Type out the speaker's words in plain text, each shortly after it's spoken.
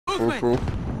Roof.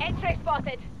 X-ray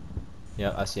spotted.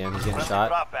 Yep, I see him. He's getting shot.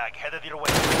 Drop bag headed your way.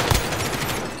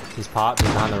 He's popped. He's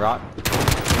behind the rock.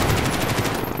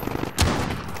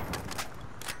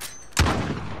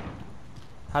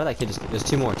 How did that kid just... There's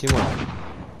two more.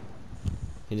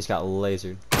 He just got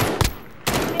lasered.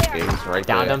 Yeah, he's right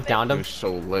there. Downed him. He was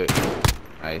so lit.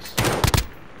 Nice.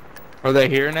 Are they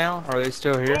here now? Are they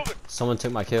still here? Someone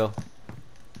took my kill.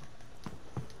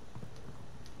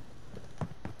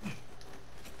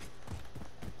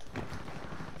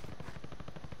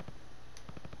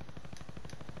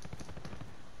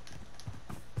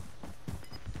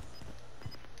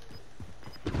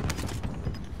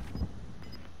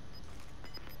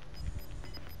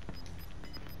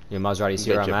 Yo, Maserati,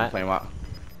 see where I'm at?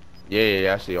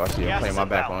 Yeah, I see you. I'm Gas playing is my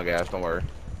back inbound. on the gas, don't worry.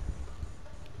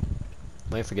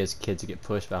 Waiting for this kid to get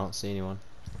pushed, but I don't see anyone.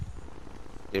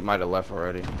 It might have left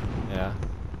already. Yeah.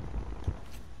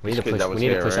 We need to This kid push. that We was need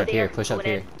to here, push right? up here. Push up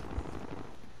here.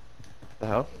 The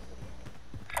hell?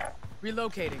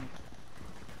 Relocating.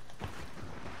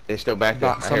 They still back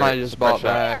there. I hear Somebody it. just bought Fresh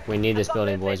out. back. We need this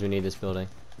building, boys. We need this building.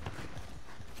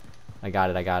 I got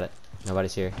it.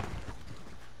 Nobody's here.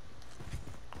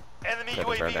 Enemy Got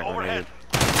the UAV back overhead.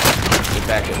 Get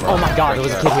back there, bro. Oh my god, there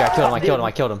was a Fresh kid out. here.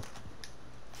 I killed him.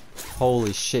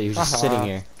 Holy shit, he was just sitting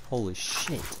here. Holy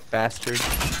shit. Bastard.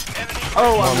 Enemy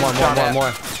Oh,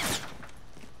 More.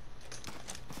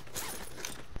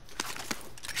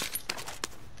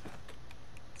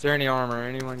 Is there any armor?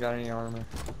 Anyone got any armor?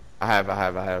 I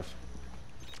have.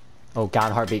 Oh,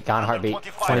 gone heartbeat.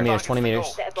 20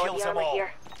 meters. Set a body Kills them armor all.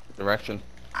 here. Direction.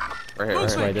 Right here.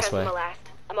 This way. Cancel the last.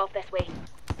 I'm off this way.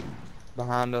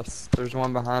 Behind us. There's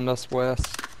one behind us,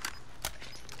 west.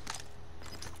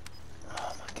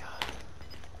 Oh my god.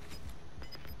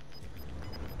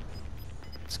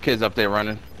 This kid's up there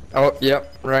running. Oh,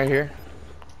 yep, right here.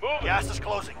 Gas is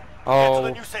closing. Get to Oh,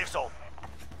 the new safe zone.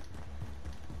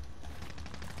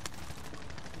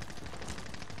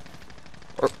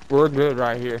 we're good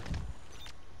right here.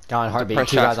 Gone heartbeat. press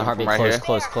Two guys shots on heartbeat. from right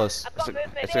Close. I've got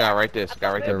movement It's a here. guy right there. It's a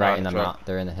guy right there. They're right in behind the truck. mountain.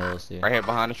 They're in the hills, dude. Right here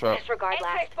behind the truck. Disregard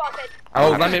last. X-ray spotted.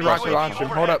 Oh, I let me have rocket to launch him.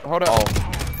 Hold up.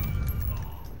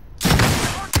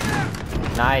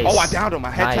 Nice. Oh, I downed him. I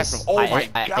head tapped him. Oh my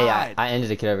god. I ended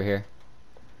the kid over here.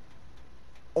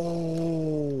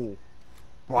 Oh.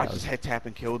 Bro, I That just was- head tap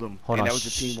and killed him. Hold and on. that was a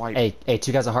team wipe. Hey,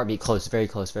 two guys on heartbeat. Close. Very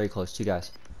close. 2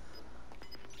 guys.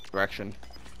 Direction.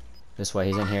 This way.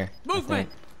 He's in here. I Movement.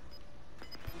 think.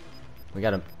 We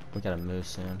gotta move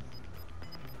soon.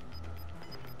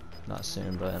 Not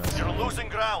soon, but in a You're second. losing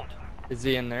ground. Is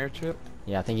he in there, Chip?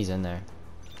 Yeah, I think he's in there.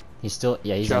 He's still.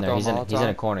 Yeah, he's Shot in there. the He's in Molotov?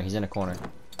 a corner. He's in a corner.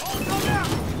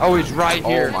 Oh, he's right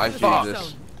here. Oh my Fuck.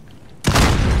 Jesus.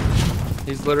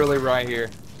 He's literally right here.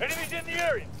 Enemies in the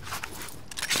area.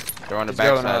 They're on the He's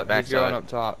going backside. up. He's going Backside. up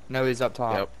top. No, he's up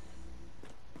top. Yep.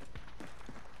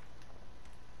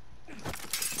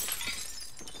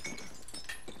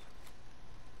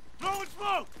 Throwing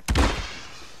smoke.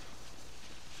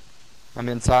 I'm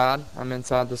inside. I'm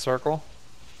inside the circle.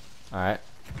 All right.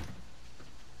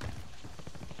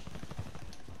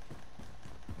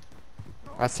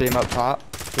 I see him up top.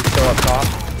 He's still up top.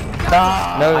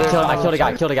 No, I there's killed a guy.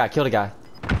 another Killed a guy.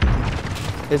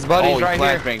 His buddy's Oh, he right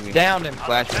here. flashbanged me. Downed him.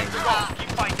 Flashbang. Keep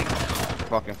fighting.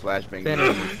 Fucking flashbang.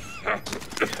 Finish. What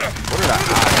did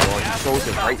I bro? He throws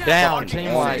it right Down, fucking team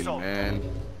on white. me, man.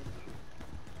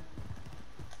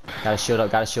 Got to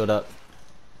shield up.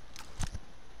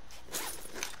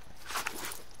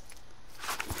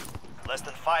 Less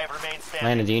than 5 remain standing.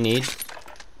 Landon, do you need?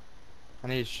 I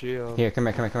need a shield. Here, come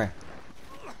here.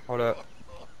 Hold up.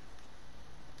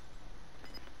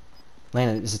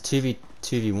 Landon, it's a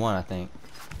 2v1, I think.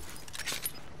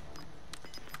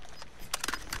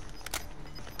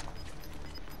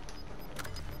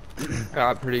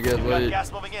 Got pretty good You got loot.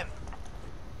 gas moving in.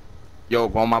 Yo,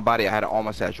 go on my body. I had an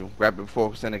armor satchel. Grab it before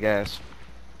we send the gas.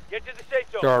 Get to the safe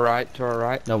zone. To our right. To our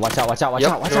right. No, watch out. Watch To our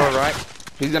out. right.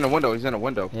 He's in the window. He's in the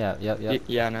window. Yeah. Yeah, no, He's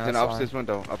in that's the fine. upstairs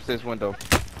window. Upstairs window.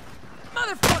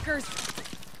 Motherfuckers!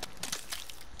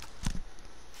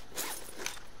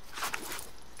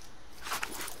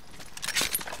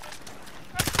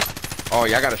 Oh,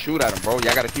 y'all gotta shoot at him, bro.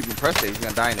 Y'all gotta keep him pressed there. He's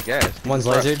gonna die in the gas. One's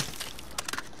Press. lasered.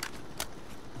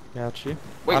 Got you.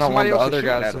 Wait, I don't want somebody the else is other shooting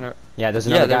guys at in him. it. Yeah, there's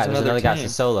Yeah, another there's guy. There's another another guy. team.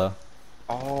 It's a solo.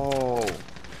 Oh.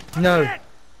 No.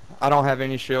 I don't have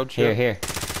any shield. Chip. Here.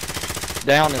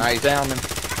 Down him. Nice. Down him.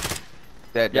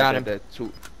 Got him. Dead.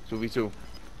 2v2.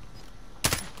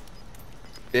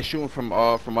 They're shooting from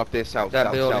up there south. That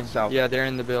south, building. south. Yeah, they're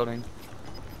in the building.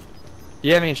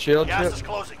 You have any shield, Gas Chip? is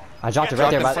closing. I dropped it Get right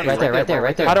to there. the safe Right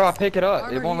zone. there. How do I pick it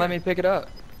up? It won't let me pick it up.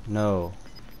 No.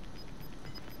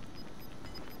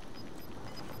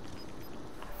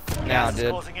 now, Gas is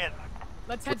dude. closing in.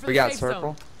 Let's head for We the got safe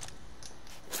circle.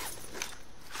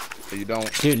 So you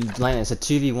don't. Dude, Landon, it's a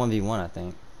 2v1v1, I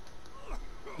think.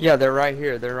 Yeah, they're right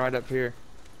here. They're right up here.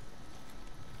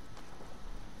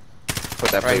 Put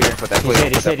that Right plate. here. Put that He's plate.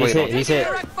 hit, Put that plate on. he's hit.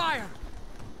 Direct fire.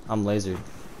 I'm lasered.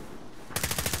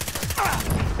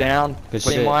 Down. Good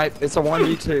Team shit. wipe. It's a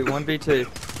 1v2. 1v2.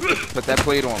 Put that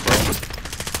plate on, bro.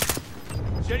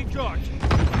 Setting charge.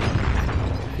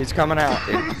 He's coming out.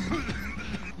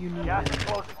 Gas is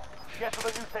closing. Get to the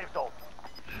new safe zone.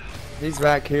 He's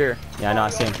back here. Yeah, I know, I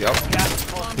see him. Yep. Gas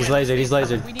is closing He's in. lasered, he's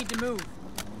lasered. We need to move.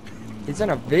 He's in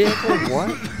a vehicle.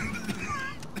 What?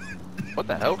 What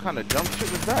the hell kind of jump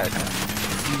shit was that?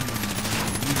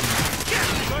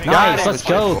 Nice, let's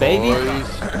go, baby. Boys.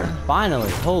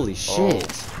 Finally, holy shit.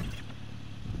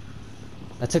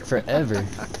 That took forever.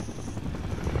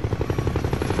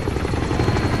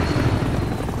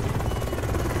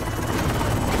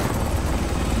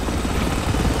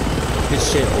 Good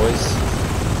shit, boys.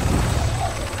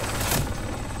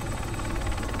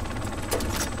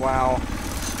 Wow.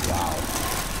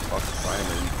 Fucking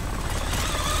finally.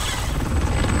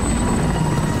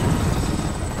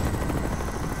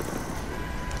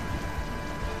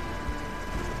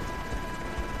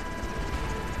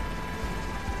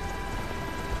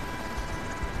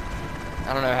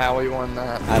 I don't know how we won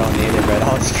that. I don't need it, bro.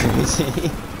 That was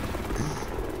crazy.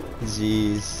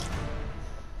 Jeez.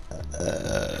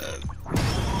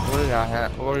 What did I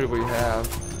have? What did we have?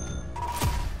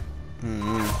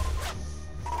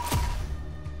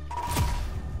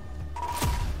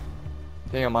 I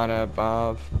think I might have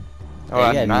 5. Oh, Yeah, I you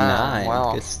had had 9. 9.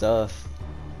 Wow. Good stuff.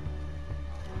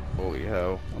 Holy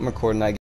hell. I'm recording that.